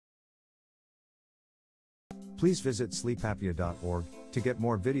Please visit sleepapnea.org to get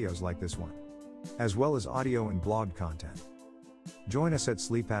more videos like this one, as well as audio and blog content. Join us at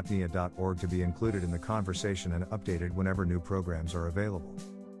sleepapnea.org to be included in the conversation and updated whenever new programs are available.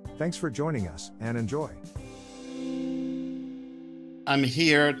 Thanks for joining us, and enjoy. I'm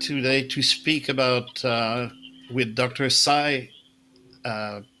here today to speak about with Dr. Sairam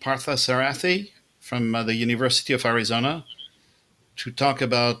Parthasarathy from the University of Arizona to talk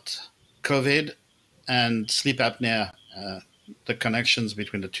about COVID and sleep apnea, the connections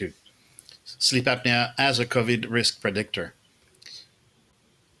between the two. Sleep apnea as a COVID risk predictor.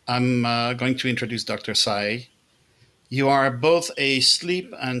 I'm going to introduce Dr. Sai. You are both a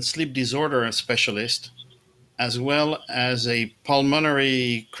sleep and sleep disorder specialist, as well as a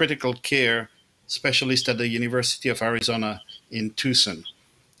pulmonary critical care specialist at the University of Arizona in Tucson.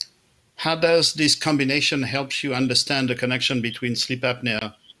 How does this combination help you understand the connection between sleep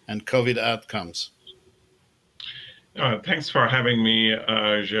apnea and COVID outcomes? Thanks for having me,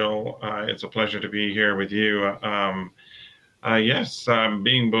 Gilles. It's a pleasure to be here with you. Yes,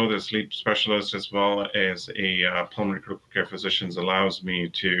 being both a sleep specialist as well as a pulmonary critical care physician allows me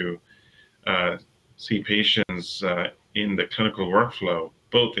to see patients in the clinical workflow,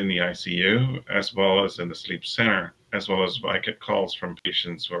 both in the ICU as well as in the sleep center, as well as I get calls from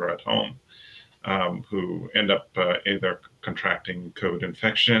patients who are at home who end up either contracting COVID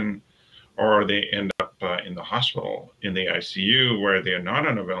infection, or they end up in the hospital, in the ICU, where they are not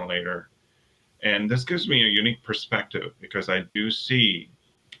on a ventilator. And this gives me a unique perspective because I do see,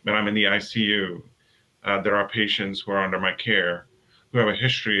 when I'm in the ICU, there are patients who are under my care who have a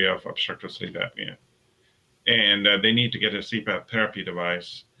history of obstructive sleep apnea. And they need to get a CPAP therapy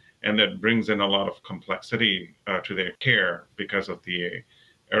device, and that brings in a lot of complexity to their care because of the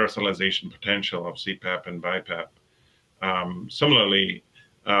aerosolization potential of CPAP and BiPAP. Similarly,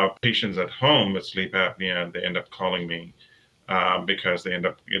 patients at home with sleep apnea, they end up calling me because they end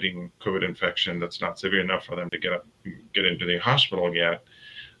up getting COVID infection that's not severe enough for them to get into the hospital yet.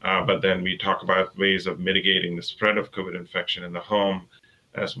 But then we talk about ways of mitigating the spread of COVID infection in the home,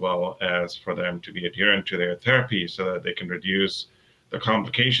 as well as for them to be adherent to their therapy so that they can reduce the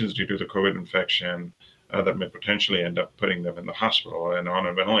complications due to the COVID infection that may potentially end up putting them in the hospital and on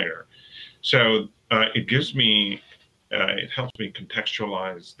a ventilator. So it helps me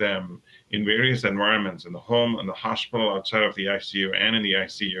contextualize them in various environments, in the home, in the hospital, outside of the ICU, and in the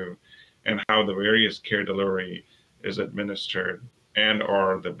ICU, and how the various care delivery is administered, and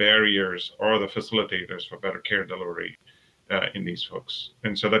or the barriers or the facilitators for better care delivery in these folks.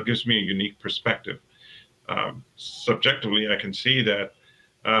 And so that gives me a unique perspective. Subjectively, I can see that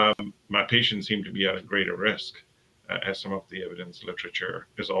my patients seem to be at a greater risk, as some of the evidence literature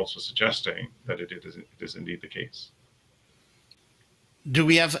is also suggesting that it is indeed the case. Do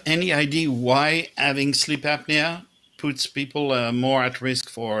we have any idea why having sleep apnea puts people more at risk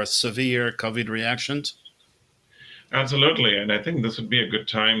for severe COVID reactions? Absolutely, and I think this would be a good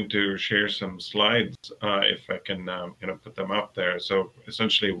time to share some slides if I can, put them up there. So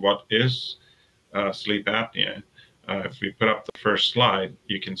essentially, what is sleep apnea? If we put up the first slide,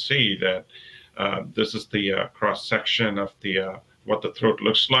 you can see that this is the cross section of what the throat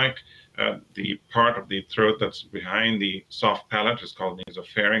looks like. The part of the throat that's behind the soft palate is called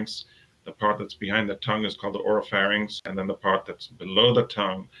nasopharynx. The part that's behind the tongue is called the oropharynx, and then the part that's below the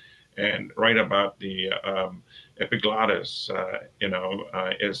tongue and right about the epiglottis,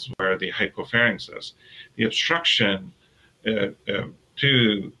 is where the hypopharynx is. The obstruction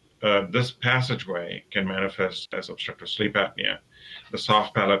to this passageway can manifest as obstructive sleep apnea. The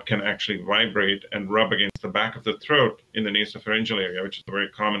soft palate can actually vibrate and rub against the back of the throat in the nasopharyngeal area, which is a very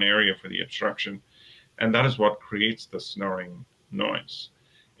common area for the obstruction. And that is what creates the snoring noise.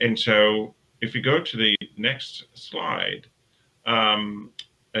 And so if we go to the next slide,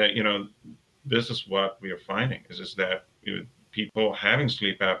 this is what we are finding, is that people having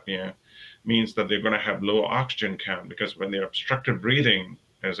sleep apnea means that they're going to have low oxygen count, because when they're obstructive breathing,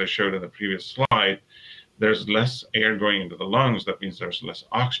 as I showed in the previous slide, there's less air going into the lungs. That means there's less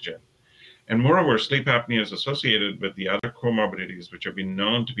oxygen. And moreover, sleep apnea is associated with the other comorbidities which have been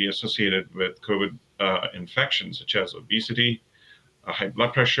known to be associated with COVID infections, such as obesity, high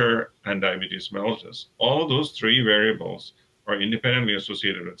blood pressure, and diabetes mellitus. All of those three variables are independently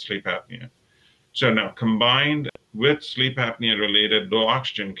associated with sleep apnea. So now, combined with sleep apnea-related low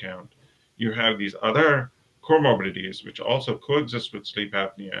oxygen count, you have these other comorbidities which also coexist with sleep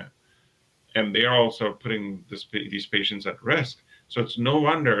apnea, and they are also putting these patients at risk. So it's no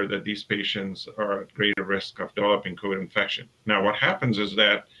wonder that these patients are at greater risk of developing COVID infection. Now, what happens is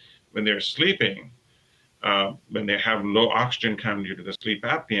that when they're sleeping, when they have low oxygen count due to the sleep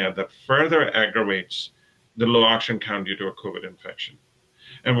apnea, that further aggravates the low oxygen count due to a COVID infection.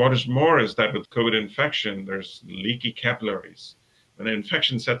 And what is more is that with COVID infection, there's leaky capillaries. When the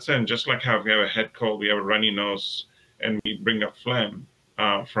infection sets in, just like how if we have a head cold, we have a runny nose, and we bring up phlegm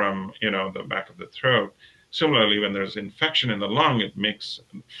from the back of the throat. Similarly, when there's infection in the lung, it makes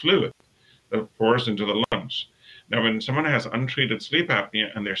fluid that pours into the lungs. Now, when someone has untreated sleep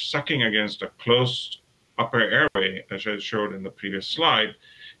apnea and they're sucking against a closed upper airway, as I showed in the previous slide,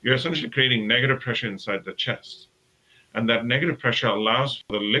 you're essentially creating negative pressure inside the chest. And that negative pressure allows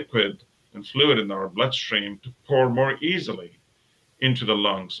for the liquid and fluid in our bloodstream to pour more easily into the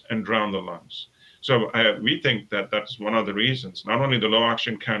lungs and drown the lungs. So we think that that's one of the reasons, not only the low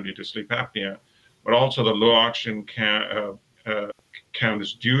oxygen count due to sleep apnea, but also the low oxygen count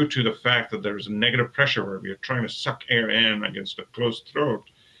is due to the fact that there's a negative pressure where we are trying to suck air in against a closed throat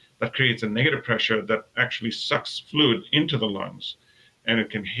that creates a negative pressure that actually sucks fluid into the lungs, and it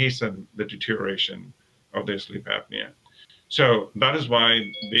can hasten the deterioration of their sleep apnea. So that is why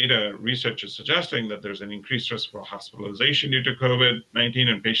data research is suggesting that there's an increased risk for hospitalization due to COVID-19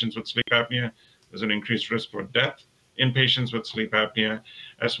 in patients with sleep apnea. There's an increased risk for death in patients with sleep apnea,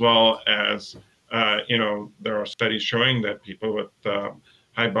 as well as there are studies showing that people with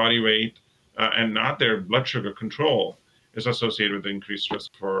high body weight and not their blood sugar control is associated with increased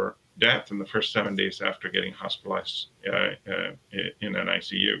risk for death in the first 7 days after getting hospitalized in an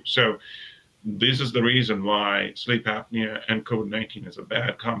ICU. So this is the reason why sleep apnea and COVID-19 is a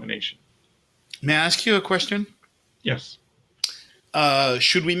bad combination. May I ask you a question? Yes.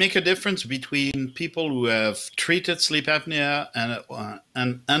 Should we make a difference between people who have treated sleep apnea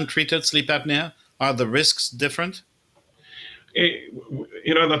and untreated sleep apnea? Are the risks different?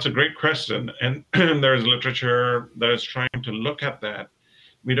 That's a great question. And there's literature that is trying to look at that.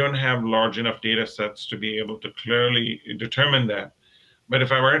 We don't have large enough data sets to be able to clearly determine that. But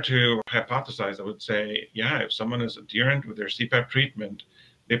if I were to hypothesize, I would say, yeah, if someone is adherent with their CPAP treatment,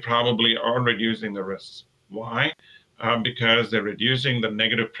 they probably are reducing the risks. Why? Because they're reducing the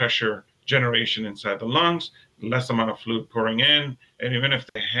negative pressure generation inside the lungs, less amount of fluid pouring in, and even if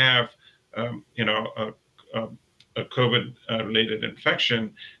they have a COVID-related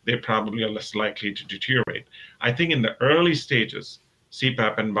infection, they probably are less likely to deteriorate. I think in the early stages,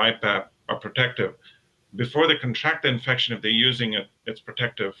 CPAP and BiPAP are protective. Before they contract the infection, if they're using it, it's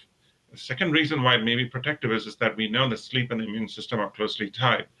protective. The second reason why it may be protective is that we know the sleep and the immune system are closely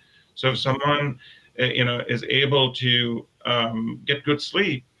tied. So if someone is able to get good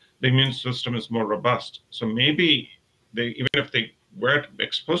sleep, the immune system is more robust. So maybe even if they were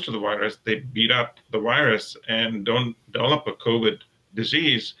exposed to the virus, they beat up the virus and don't develop a COVID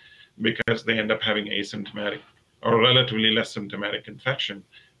disease because they end up having asymptomatic or relatively less symptomatic infection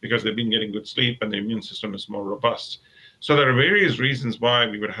because they've been getting good sleep and the immune system is more robust. So there are various reasons why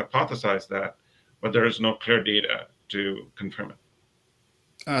we would hypothesize that, but there is no clear data to confirm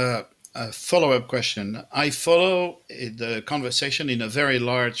it. A follow-up question. I follow the conversation in a very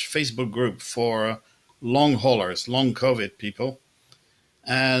large Facebook group for long haulers, long COVID people.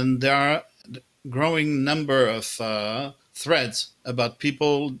 And there are a growing number of threads about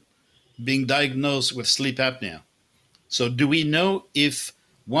people being diagnosed with sleep apnea. So do we know if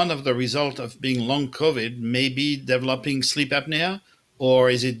one of the results of being long COVID may be developing sleep apnea, or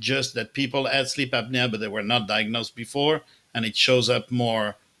is it just that people had sleep apnea but they were not diagnosed before and it shows up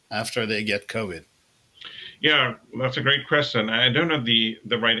more after they get COVID? Yeah, that's a great question. I don't know the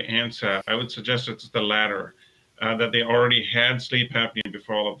right answer. I would suggest it's the latter, that they already had sleep apnea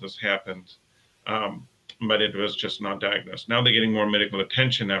before all of this happened, but it was just not diagnosed. Now they're getting more medical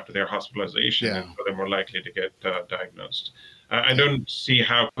attention after their hospitalization, and so they're more likely to get diagnosed. I don't see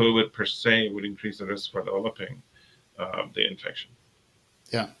how COVID per se would increase the risk for developing the infection.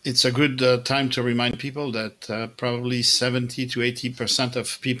 Yeah, it's a good time to remind people that probably 70 to 80%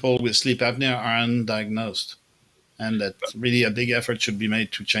 of people with sleep apnea are undiagnosed, and that really a big effort should be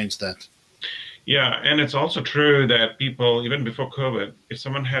made to change that. Yeah, and it's also true that people, even before COVID, if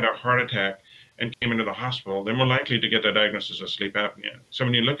someone had a heart attack and came into the hospital, they're more likely to get a diagnosis of sleep apnea. So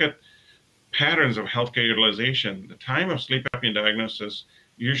when you look at patterns of healthcare utilization, the time of sleep apnea diagnosis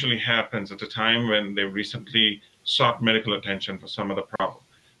usually happens at the time when they recently sought medical attention for some other problem.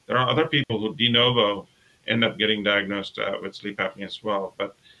 There are other people who de novo end up getting diagnosed with sleep apnea as well.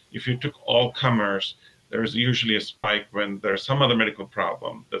 But if you took all comers, there's usually a spike when there's some other medical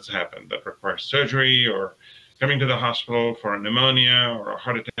problem that's happened that requires surgery or coming to the hospital for a pneumonia or a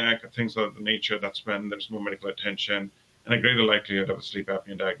heart attack or things of the nature. That's when there's more medical attention and a greater likelihood of a sleep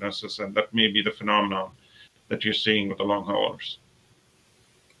apnea diagnosis. And that may be the phenomenon that you're seeing with the long haulers.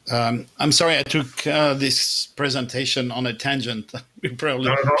 I'm sorry I took this presentation on a tangent. We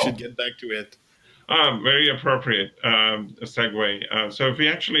probably should get back to it. Very appropriate segue. So if we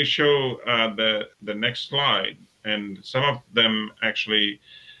actually show the next slide, and some of them actually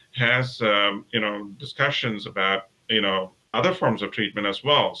has discussions about other forms of treatment as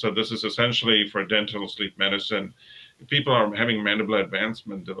well. So this is essentially for dental sleep medicine. If people are having mandibular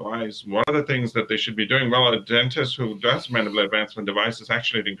advancement device, what are the things that they should be doing? Well, a dentist who does mandibular advancement device is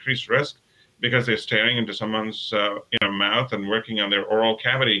actually at increased risk because they're staring into someone's mouth and working on their oral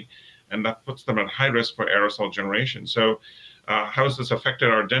cavity, and that puts them at high risk for aerosol generation. So how has this affected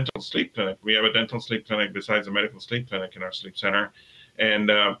our dental sleep clinic? We have a dental sleep clinic besides a medical sleep clinic in our sleep center. And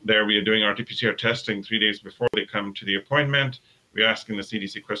there we are doing RT-PCR testing 3 days before they come to the appointment. We're asking the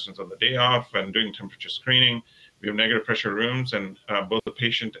CDC questions on the day off and doing temperature screening. We have negative pressure rooms, and both the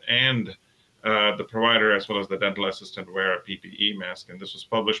patient and the provider, as well as the dental assistant, wear a PPE mask. And this was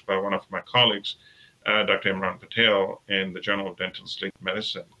published by one of my colleagues, Dr. Sairam Parthasarathy, in the Journal of Dental Sleep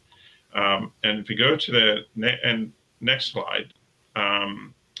Medicine. And if we go to the next slide,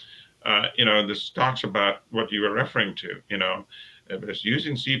 this talks about what you were referring to. If it's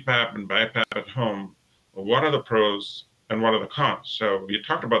using CPAP and BiPAP at home, what are the pros and what are the cons? So we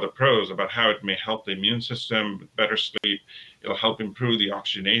talked about the pros, about how it may help the immune system, better sleep. It'll help improve the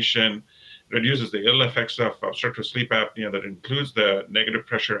oxygenation, reduces the ill effects of obstructive sleep apnea that includes the negative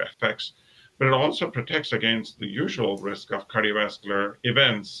pressure effects, but it also protects against the usual risk of cardiovascular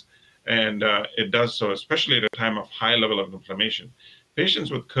events. And it does so, especially at a time of high level of inflammation.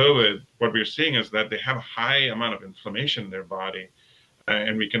 Patients with COVID, what we're seeing is that they have a high amount of inflammation in their body.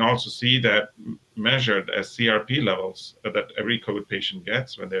 And we can also see that measured as CRP levels that every COVID patient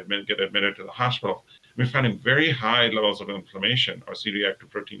gets when they get admitted to the hospital. We're finding very high levels of inflammation, or C-reactive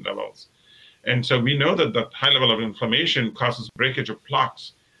protein levels. And so we know that the high level of inflammation causes breakage of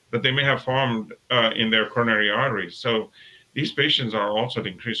plaques that they may have formed in their coronary arteries. So these patients are also at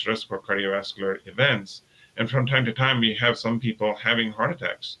increased risk for cardiovascular events. And from time to time, we have some people having heart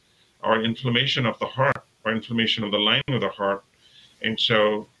attacks, or inflammation of the heart, or inflammation of the lining of the heart. And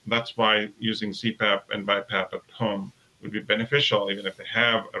so that's why using CPAP and BiPAP at home would be beneficial. Even if they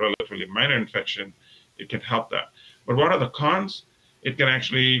have a relatively minor infection, it can help that. But what are the cons? It can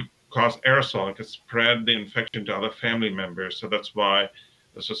actually cause aerosol. It can spread the infection to other family members. So that's why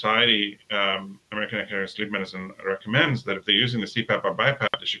the Society, American Academy of Sleep Medicine, recommends that if they're using the CPAP or BiPAP,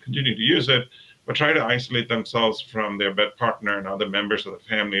 they should continue to use it, but try to isolate themselves from their bed partner and other members of the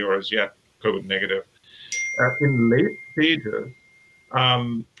family or as yet COVID negative. In late stages,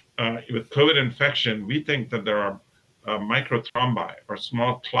 with COVID infection, we think that there are microthrombi, or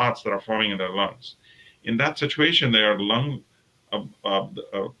small clots that are forming in their lungs. In that situation, their the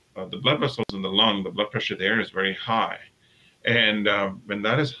blood vessels in the lung, the blood pressure there is very high. And when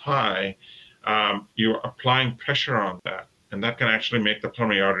that is high, you're applying pressure on that. And that can actually make the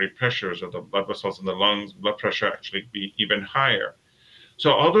pulmonary artery pressures of the blood vessels in the lungs, blood pressure actually be even higher.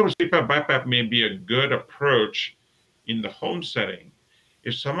 So although CPAP BiPAP may be a good approach in the home setting,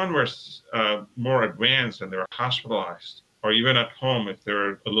 if someone were more advanced and they're hospitalized, or even at home if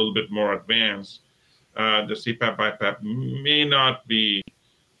they're a little bit more advanced, the CPAP BiPAP may not be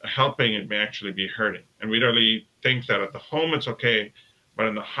helping, it may actually be hurting. And we really think that at the home it's okay, but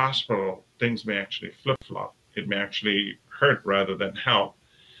in the hospital, things may actually flip-flop. It may actually hurt rather than help.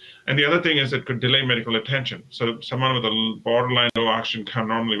 And the other thing is it could delay medical attention. So someone with a borderline low oxygen count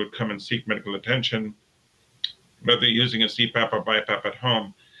normally would come and seek medical attention, but they're using a CPAP or BiPAP at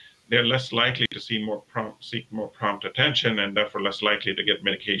home, they're less likely to seek more prompt attention, and therefore less likely to get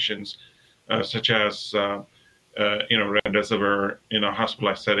medications such as remdesivir in a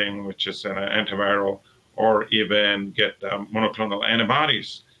hospitalized setting, which is an antiviral, or even get monoclonal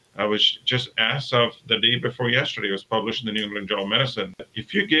antibodies, which just as of the day before yesterday was published in the New England Journal of Medicine.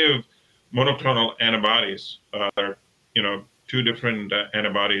 If you give monoclonal antibodies, two different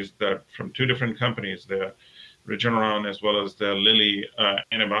antibodies that from two different companies, the Regeneron as well as the Lilly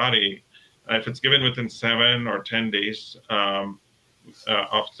antibody, if it's given within 7 or 10 days of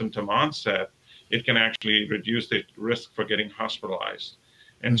symptom onset, it can actually reduce the risk for getting hospitalized.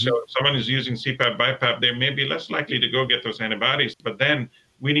 And so if someone is using CPAP, BiPAP, they may be less likely to go get those antibodies, but then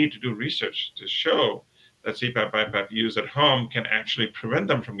we need to do research to show that CPAP, BiPAP used at home can actually prevent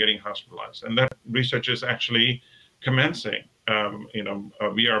them from getting hospitalized. And that research is actually commencing.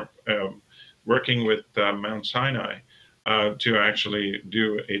 We are working with Mount Sinai to actually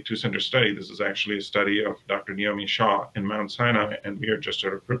do a 2-center study. This is actually a study of Dr. Naomi Shaw in Mount Sinai, and we are just a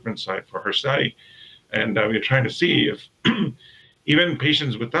recruitment site for her study. And we're trying to see if even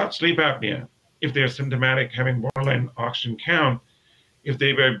patients without sleep apnea, if they're symptomatic, having borderline oxygen count, if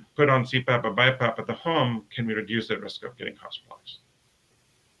they were put on CPAP or BiPAP at the home, can we reduce the risk of getting hospitalized?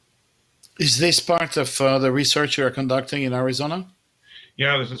 Is this part of the research you're conducting in Arizona?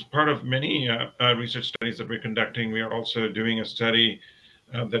 Yeah, this is part of many research studies that we're conducting. We are also doing a study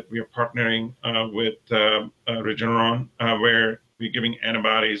that we are partnering with Regeneron, where we're giving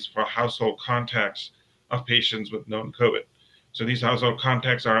antibodies for household contacts of patients with known COVID. So these household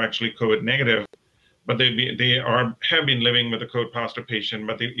contacts are actually COVID negative, but have been living with a COVID positive patient,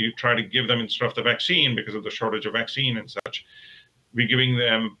 but you try to give them instead of the vaccine because of the shortage of vaccine and such. We're giving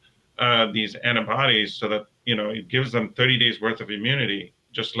them these antibodies so that it gives them 30 days worth of immunity,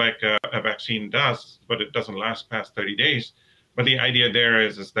 just like a vaccine does, but it doesn't last past 30 days. But the idea there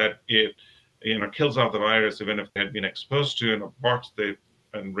is that it kills off the virus even if they had been exposed to, and aborts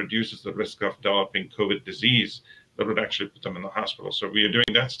and reduces the risk of developing COVID disease that would actually put them in the hospital. So we are doing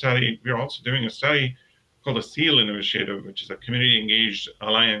that study. We are also doing a study called the SEAL Initiative, which is a community-engaged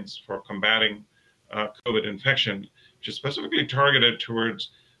alliance for combating COVID infection, which is specifically targeted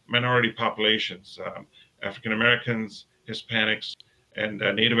towards minority populations, African Americans, Hispanics, and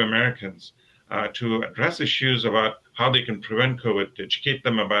Native Americans, to address issues about how they can prevent COVID, to educate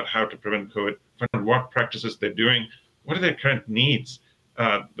them about how to prevent COVID, find out what practices they're doing, what are their current needs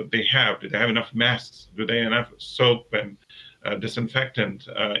that they have. Do they have enough masks? Do they have enough soap and disinfectant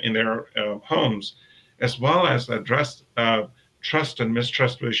in their homes, as well as address trust and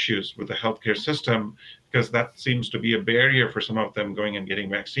mistrust issues with the healthcare system, because that seems to be a barrier for some of them going and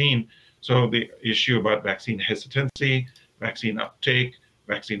getting vaccine. So the issue about vaccine hesitancy, vaccine uptake,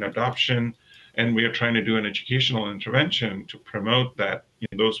 vaccine adoption, and we are trying to do an educational intervention to promote that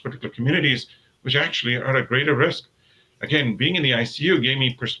in those particular communities, which actually are at greater risk. Again, being in the ICU gave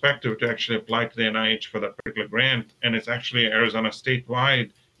me perspective to actually apply to the NIH for that particular grant, and it's actually an Arizona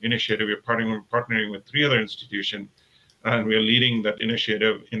statewide initiative. We're partnering with 3 other institutions, and we are leading that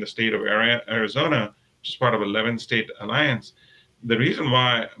initiative in the state of Arizona, which is part of 11-state alliance. The reason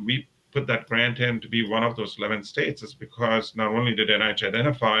why we put that grant in to be one of those 11 states is because not only did NIH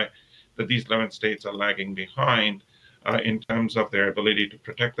identify that these 11 states are lagging behind in terms of their ability to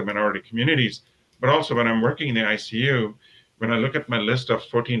protect the minority communities, but also when I'm working in the ICU, when I look at my list of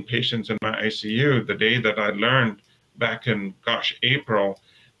 14 patients in my ICU, the day that I learned back in, April,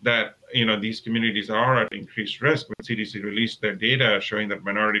 that these communities are at increased risk when CDC released their data showing that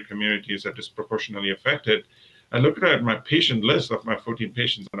minority communities are disproportionately affected, I looked at my patient list of my 14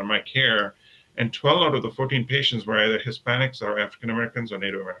 patients under my care, and 12 out of the 14 patients were either Hispanics or African Americans or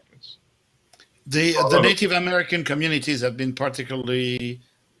Native Americans. The Native American communities have been particularly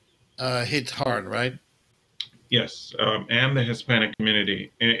hit hard, right? Yes, and the Hispanic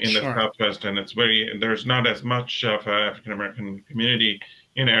community in the Southwest, and there's not as much of an African American community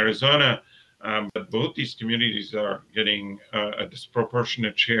in Arizona, but both these communities are getting a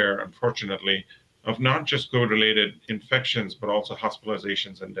disproportionate share, unfortunately, of not just COVID-related infections, but also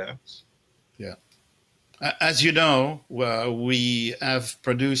hospitalizations and deaths. Yeah. As you know, we have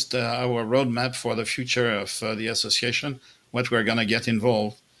produced our roadmap for the future of the association, what we're going to get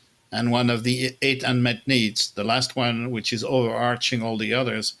involved. And one of the 8 unmet needs, the last one, which is overarching all the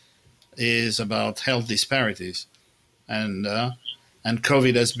others, is about health disparities. And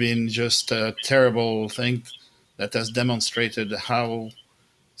COVID has been just a terrible thing that has demonstrated how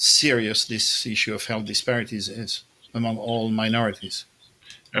serious this issue of health disparities is among all minorities.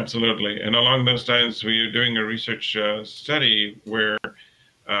 Absolutely. And along those lines, we are doing a research study where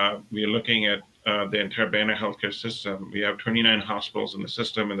we are looking at the entire Banner healthcare system. We have 29 hospitals in the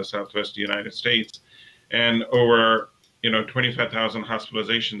system in the Southwest United States, and over 25,000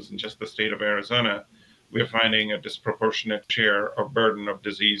 hospitalizations in just the state of Arizona. We're finding a disproportionate share of burden of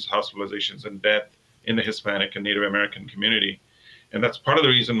disease, hospitalizations, and death in the Hispanic and Native American community. And that's part of the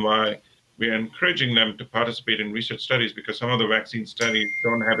reason why we're encouraging them to participate in research studies, because some of the vaccine studies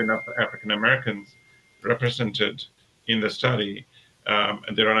don't have enough African Americans represented in the study,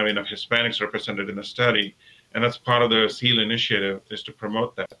 and they don't have enough Hispanics represented in the study. And that's part of the SEAL initiative, is to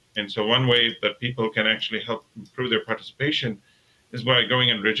promote that. And so one way that people can actually help improve their participation is by going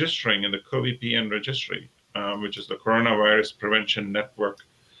and registering in the COVIPN registry, which is the Coronavirus Prevention Network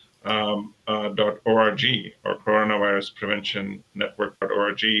 .org, or Coronavirus Prevention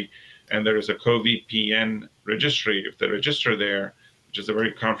Network.org. And there is a COVIPN registry. If they register there, which is a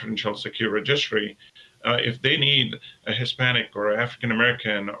very confidential, secure registry, if they need a Hispanic or African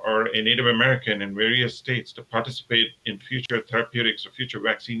American or a Native American in various states to participate in future therapeutics or future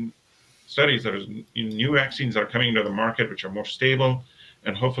vaccine studies, new vaccines are coming to the market which are more stable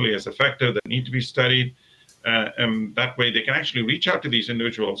and hopefully as effective, that need to be studied. And that way they can actually reach out to these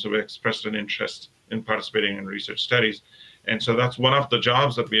individuals who have expressed an interest in participating in research studies. And so that's one of the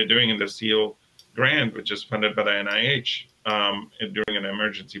jobs that we are doing in the SEAL grant, which is funded by the NIH, during an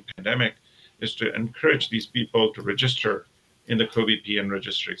emergency pandemic is to encourage these people to register in the CoVPN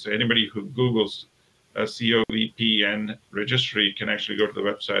registry. So anybody who Googles a COVPN registry can actually go to the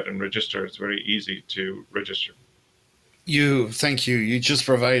website and register. It's very easy to register. Thank you. You just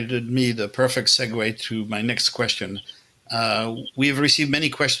provided me the perfect segue to my next question. We have received many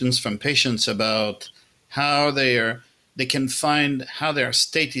questions from patients about how they can find how their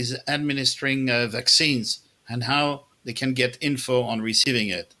state is administering vaccines and how they can get info on receiving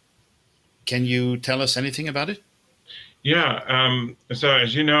it. Can you tell us anything about it? Yeah, so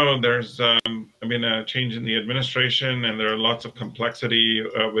as you know, there's been a change in the administration, and there are lots of complexity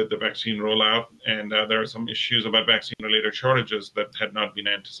with the vaccine rollout, and there are some issues about vaccine-related shortages that had not been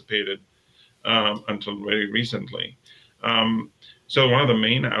anticipated until very recently. So one of the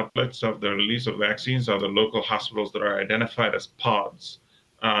main outlets of the release of vaccines are the local hospitals that are identified as pods.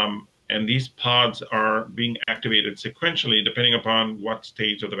 And these pods are being activated sequentially depending upon what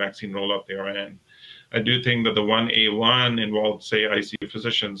stage of the vaccine rollout they are in. I do think that the 1A1 involved, say, ICU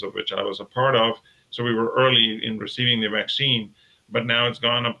physicians, of which I was a part of. So we were early in receiving the vaccine, but now it's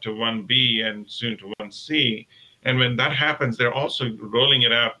gone up to 1B and soon to 1C. And when that happens, they're also rolling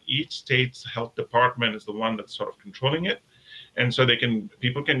it out. Each state's health department is the one that's sort of controlling it. And so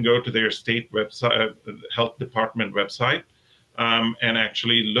people can go to their state website, health department website, and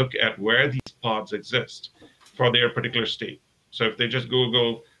actually look at where these pods exist for their particular state. So if they just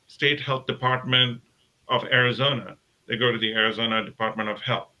Google State Health Department of Arizona, they go to the Arizona Department of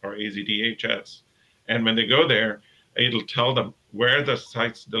Health, or AZDHS. And when they go there, it'll tell them where the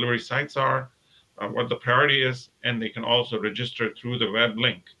delivery sites are, what the priority is, and they can also register through the web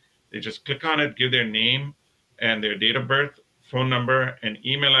link. They just click on it, give their name and their date of birth, phone number, and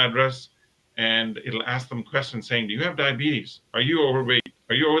email address, and it'll ask them questions saying, do you have diabetes? Are you overweight?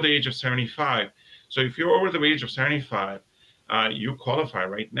 Are you over the age of 75? So if you're over the age of 75, you qualify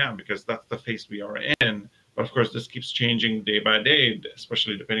right now because that's the phase we are in. But of course, this keeps changing day by day,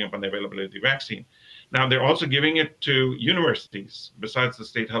 especially depending upon the availability of the vaccine. Now, they're also giving it to universities besides the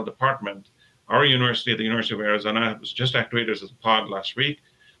state health department. Our university, the University of Arizona, was just activated as a pod last week,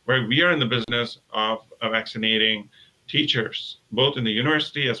 where we are in the business of vaccinating teachers, both in the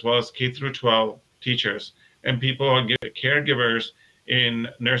university as well as K through 12 teachers, and people are caregivers in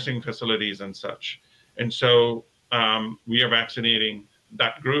nursing facilities and such. And so we are vaccinating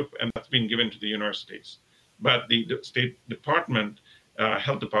that group, and that's been given to the universities. But the state department,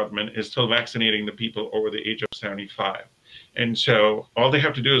 health department, is still vaccinating the people over the age of 75. And so all they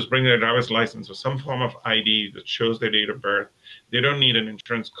have to do is bring their driver's license or some form of ID that shows their date of birth. They don't need an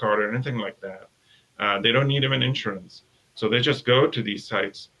insurance card or anything like that. They don't need even insurance. So they just go to these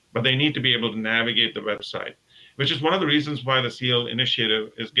sites, but they need to be able to navigate the website, which is one of the reasons why the SEAL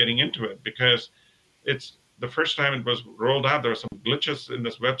initiative is getting into it, because it's the first time it was rolled out, there were some glitches in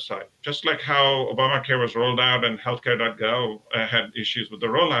this website. Just like how Obamacare was rolled out and healthcare.gov had issues with the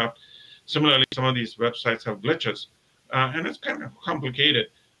rollout, similarly, some of these websites have glitches. And it's kind of complicated.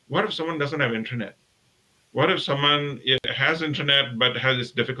 What if someone doesn't have internet? What if someone has internet but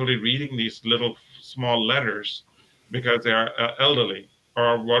has difficulty reading these little small letters because they are elderly?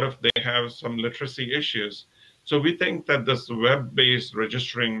 Or what if they have some literacy issues? So we think that this web-based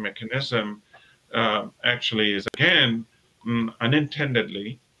registering mechanism actually is, again,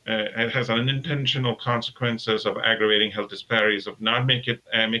 unintendedly, it has unintentional consequences of aggravating health disparities, of not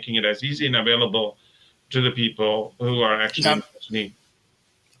making it as easy and available to the people who are actually in need.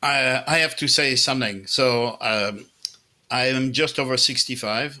 I have to say something. So I am just over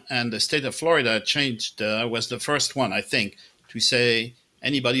 65, and the state of Florida changed, was the first one, I think, to say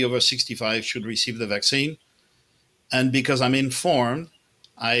anybody over 65 should receive the vaccine. And because I'm informed,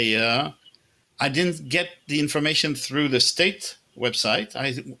 I didn't get the information through the state website.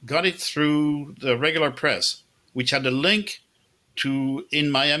 I got it through the regular press, which had a link to,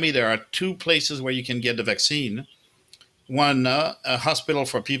 in Miami, there are 2 places where you can get the vaccine. One, a hospital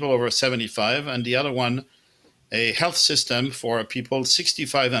for people over 75, and the other one, a health system for people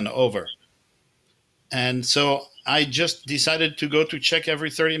 65 and over. And so I just decided to go to check every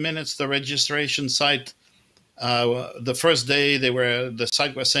 30 minutes the registration site. The first day the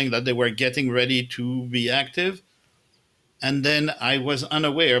site was saying that they were getting ready to be active. And then I was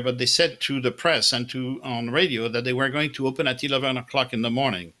unaware, but they said to the press and on radio that they were going to open at 11 o'clock in the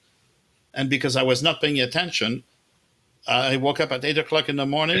morning. And because I was not paying attention, I woke up at 8 o'clock in the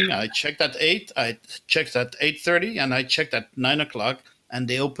morning. I checked at 8, I checked at 8:30, and I checked at 9 o'clock, and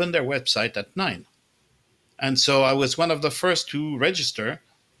they opened their website at 9. And so I was one of the first to register,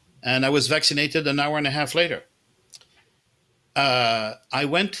 and I was vaccinated an hour and a half later. I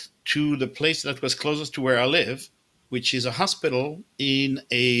went to the place that was closest to where I live, which is a hospital in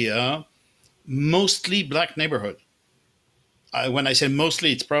a mostly black neighborhood. When I say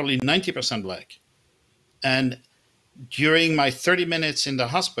mostly, it's probably 90% black. And during my 30 minutes in the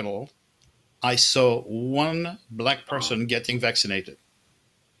hospital, I saw one black person getting vaccinated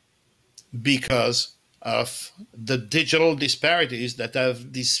because of the digital disparities that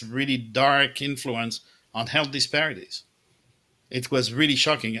have this really dark influence on health disparities. It was really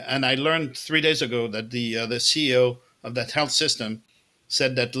shocking. And I learned 3 days ago that the CEO of that health system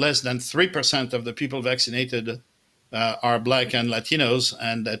said that less than 3% of the people vaccinated are Black and Latinos,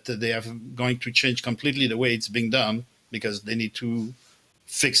 and that they are going to change completely the way it's being done because they need to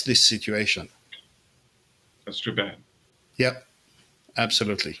fix this situation. That's too bad. Yep,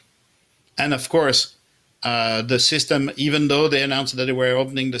 absolutely. And of course, the system, even though they announced that they were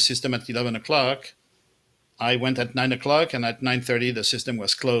opening the system at 11 o'clock, I went at 9 o'clock, and at 9:30, the system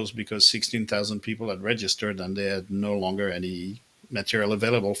was closed because 16,000 people had registered and they had no longer any material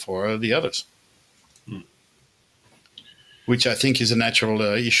available for the others. Which I think is a natural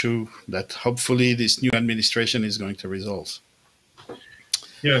issue that hopefully this new administration is going to resolve.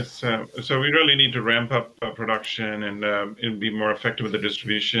 Yes, so we really need to ramp up production and be more effective with the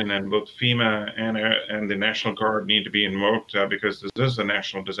distribution, and both FEMA and the National Guard need to be invoked because this is a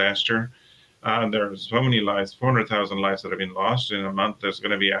national disaster. There are so many lives, 400,000 lives that have been lost in a month. There's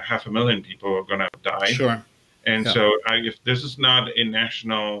going to be 500,000 people who are going to die. Sure. And Yeah. so if this is not a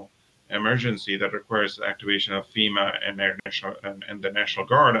national emergency that requires activation of FEMA and the National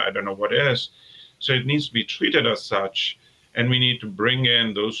Guard, I don't know what is. So it needs to be treated as such. And we need to bring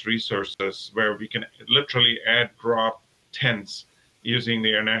in those resources where we can literally add drop tents using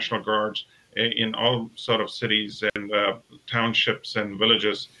the Air National Guards in all sort of cities and townships and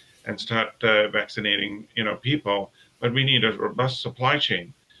villages and start vaccinating, people. But we need a robust supply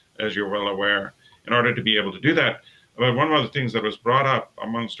chain, as you're well aware, in order to be able to do that. But one of the things that was brought up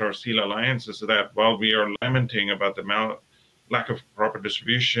amongst our SEAL alliances is that while we are lamenting about the lack of proper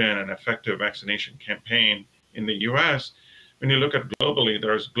distribution and effective vaccination campaign in the US, when you look at globally,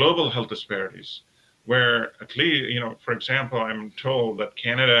 there's global health disparities where at least, for example, I'm told that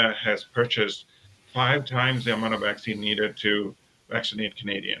Canada has purchased 5 times the amount of vaccine needed to vaccinate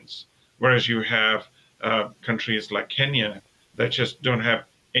Canadians, whereas you have countries like Kenya that just don't have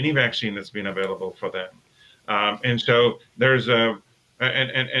any vaccine that's been available for them. And so there's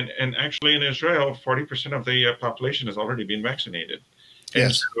and actually in Israel, 40% of the population has already been vaccinated.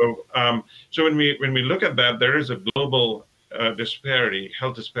 Yes. And so when we look at that, there is a global health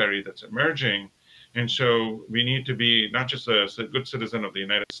disparity that's emerging. And so we need to be not just a good citizen of the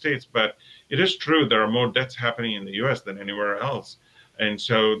United States, but it is true there are more deaths happening in the US than anywhere else. And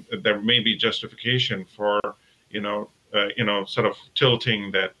so there may be justification for, sort of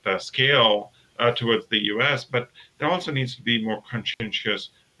tilting that scale towards the US, but there also needs to be more conscientious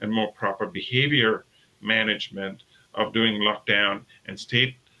and more proper behavior management of doing lockdown, and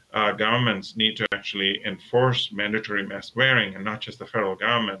state governments need to actually enforce mandatory mask wearing, and not just the federal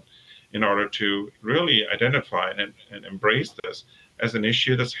government, in order to really identify and embrace this as an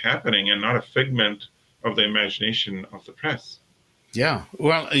issue that's happening and not a figment of the imagination of the press. Yeah.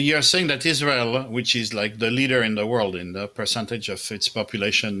 Well, you're saying that Israel, which is like the leader in the world in the percentage of its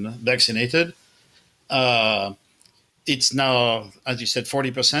population vaccinated, it's now, as you said,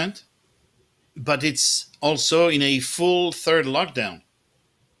 40%, but it's also in a full third lockdown.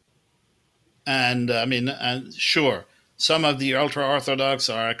 And sure, some of the ultra-Orthodox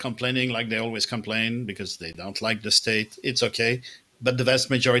are complaining like they always complain because they don't like the state. It's okay. But the vast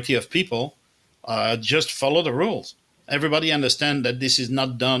majority of people just follow the rules. Everybody understands that this is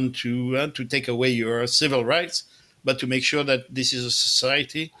not done to take away your civil rights, but to make sure that this is a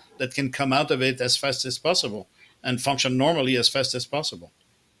society that can come out of it as fast as possible and function normally as fast as possible.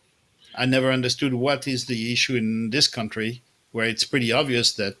 I never understood what is the issue in this country where it's pretty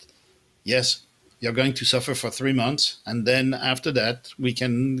obvious that, yes, you're going to suffer for 3 months, and then after that, we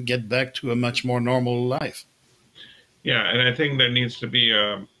can get back to a much more normal life. Yeah, and I think there needs to be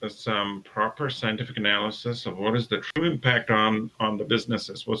some proper scientific analysis of what is the true impact on the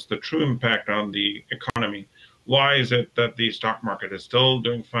businesses, what's the true impact on the economy. Why is it that the stock market is still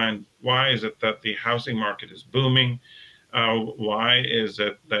doing fine? Why is it that the housing market is booming? Why is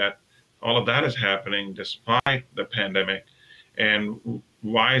it that all of that is happening despite the pandemic? And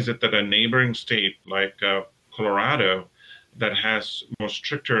why is it that a neighboring state like Colorado, that has more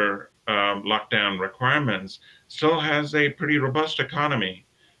stricter lockdown requirements, still has a pretty robust economy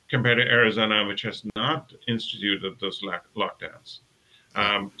compared to Arizona, which has not instituted those lockdowns?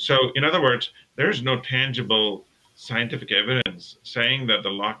 So in other words, there's no tangible scientific evidence saying that the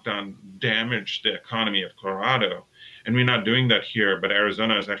lockdown damaged the economy of Colorado. And we're not doing that here, but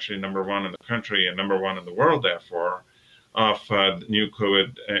Arizona is actually #1 in the country and #1 in the world, therefore, of new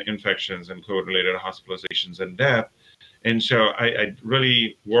COVID infections and COVID-related hospitalizations and death. And so I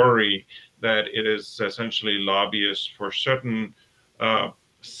really worry that it is essentially lobbyists for certain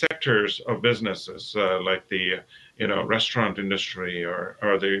sectors of businesses, like the restaurant industry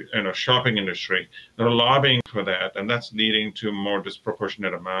or the shopping industry. They're lobbying for that, and that's leading to more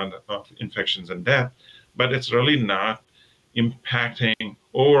disproportionate amount of infections and death. But it's really not impacting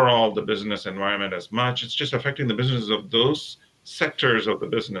overall the business environment as much. It's just affecting the businesses of those sectors of the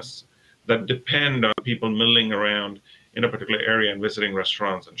business that depend on people milling around in a particular area and visiting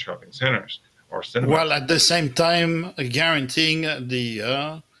restaurants and shopping centers or cinemas. While at the same time guaranteeing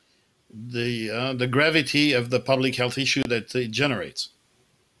the gravity of the public health issue that it generates.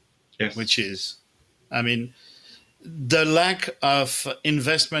 Yes. Which is, I mean, the lack of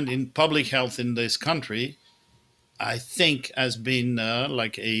investment in public health in this country, I think, has been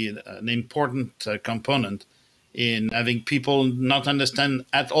like an important component in having people not understand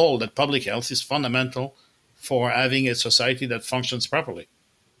at all that public health is fundamental for having a society that functions properly.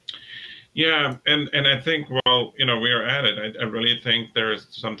 Yeah, and I think, well, we are at it. I really think there is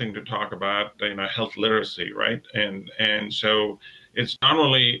something to talk about, health literacy, right? And so it's not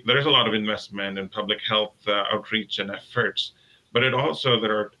only, there is a lot of investment in public health outreach and efforts, but it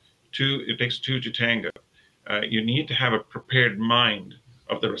takes two to tango. You need to have a prepared mind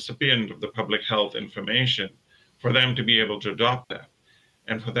of the recipient of the public health information for them to be able to adopt that.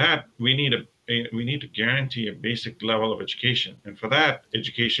 And for that, we need to guarantee a basic level of education. And for that,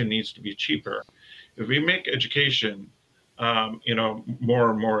 education needs to be cheaper. If we make education, more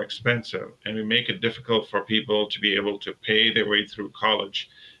and more expensive, and we make it difficult for people to be able to pay their way through college,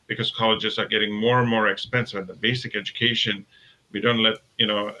 because colleges are getting more and more expensive, and the basic education, we don't let,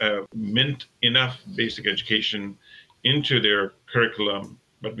 mint enough basic education into their curriculum,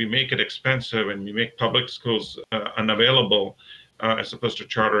 but we make it expensive and we make public schools unavailable as opposed to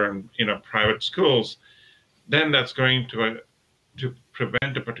charter and private schools, then that's going to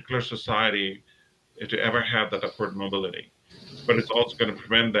prevent a particular society to ever have that upward mobility. But it's also going to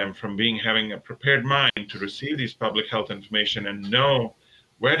prevent them from having a prepared mind to receive these public health information and know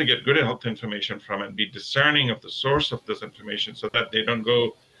where to get good health information from and be discerning of the source of this information so that they don't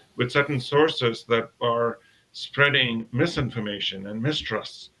go with certain sources that are spreading misinformation and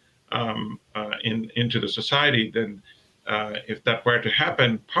mistrust into the society. Then if that were to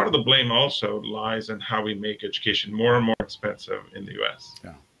happen, part of the blame also lies in how we make education more and more expensive in the US.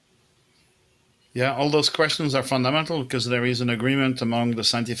 Yeah, all those questions are fundamental because there is an agreement among the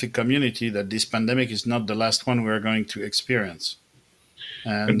scientific community that this pandemic is not the last one we're going to experience.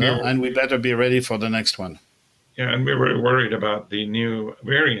 And we better be ready for the next one. Yeah, and we were worried about the new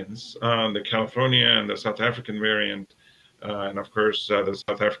variants, the California and the South African variant. And of course, the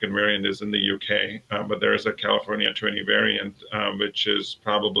South African variant is in the UK, but there is a California 20 variant, which is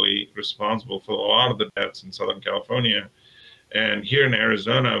probably responsible for a lot of the deaths in Southern California. And here in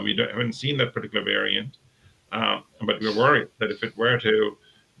Arizona, we haven't seen that particular variant, but we're worried that if it were to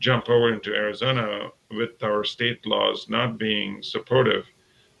jump over into Arizona with our state laws not being supportive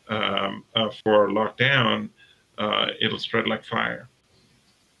for lockdown, it'll spread like fire.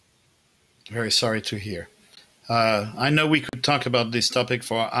 Very sorry to hear. I know we could talk about this topic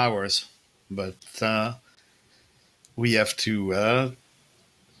for hours, but we have to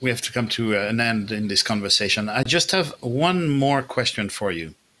come to an end in this conversation. I just have one more question for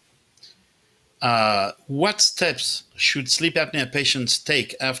you. What steps should sleep apnea patients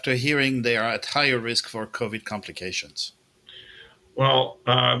take after hearing they are at higher risk for COVID complications? Well,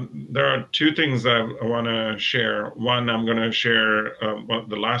 there are two things I want to share. One, I'm going to share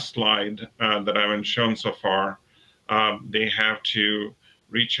the last slide that I haven't shown so far. They have to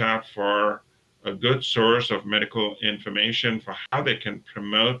reach out for a good source of medical information for how they can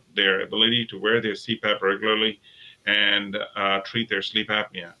promote their ability to wear their CPAP regularly and treat their sleep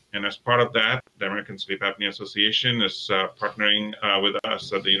apnea. And as part of that, the American Sleep Apnea Association is partnering with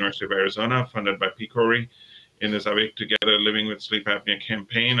us at the University of Arizona, funded by PCORI, in this Awake Together Living with Sleep Apnea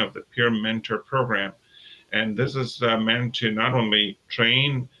campaign of the Peer Mentor Program. And this is meant to not only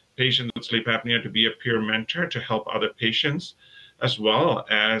train patients with sleep apnea to be a peer mentor to help other patients, as well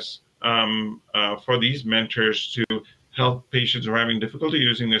as for these mentors to help patients who are having difficulty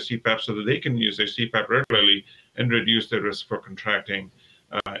using their CPAP so that they can use their CPAP regularly and reduce their risk for contracting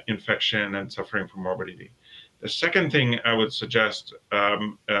infection and suffering from morbidity. The second thing I would suggest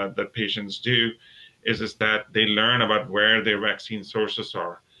that patients do is that they learn about where their vaccine sources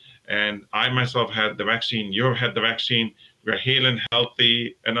are. And I myself had the vaccine, you've had the vaccine, we're hale and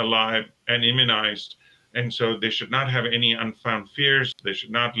healthy and alive and immunized. And so they should not have any unfound fears. They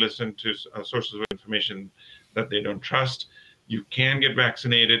should not listen to sources of information that they don't trust. You can get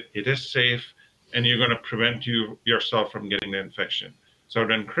vaccinated. It is safe, and you're going to prevent yourself from getting the infection. So I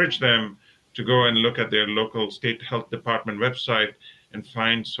would encourage them to go and look at their local state health department website and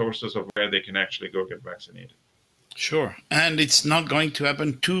find sources of where they can actually go get vaccinated. Sure. And it's not going to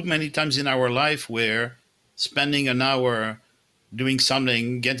happen too many times in our life where spending an hour doing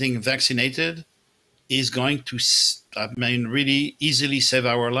something, getting vaccinated, is going to, really easily save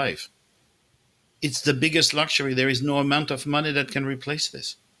our life. It's the biggest luxury. There is no amount of money that can replace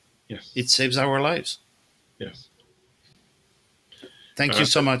this. Yes. It saves our lives. Yes. Thank you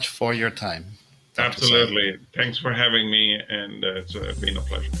so much for your time. Absolutely. Thanks for having me, and it's been a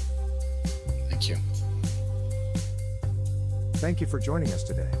pleasure. Thank you. Thank you for joining us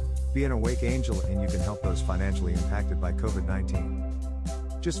today. Be an awake angel and you can help those financially impacted by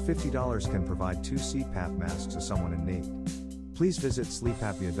COVID-19. Just $50 can provide 2 CPAP masks to someone in need. Please visit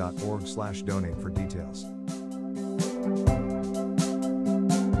sleepapnea.org/donate for details.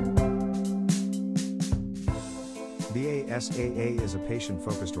 The ASAA is a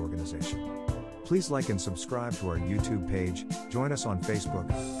patient-focused organization. Please like and subscribe to our YouTube page, join us on Facebook,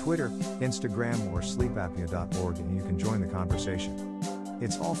 Twitter, Instagram, or sleepapnea.org and you can join the conversation.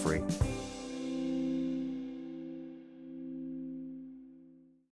 It's all free.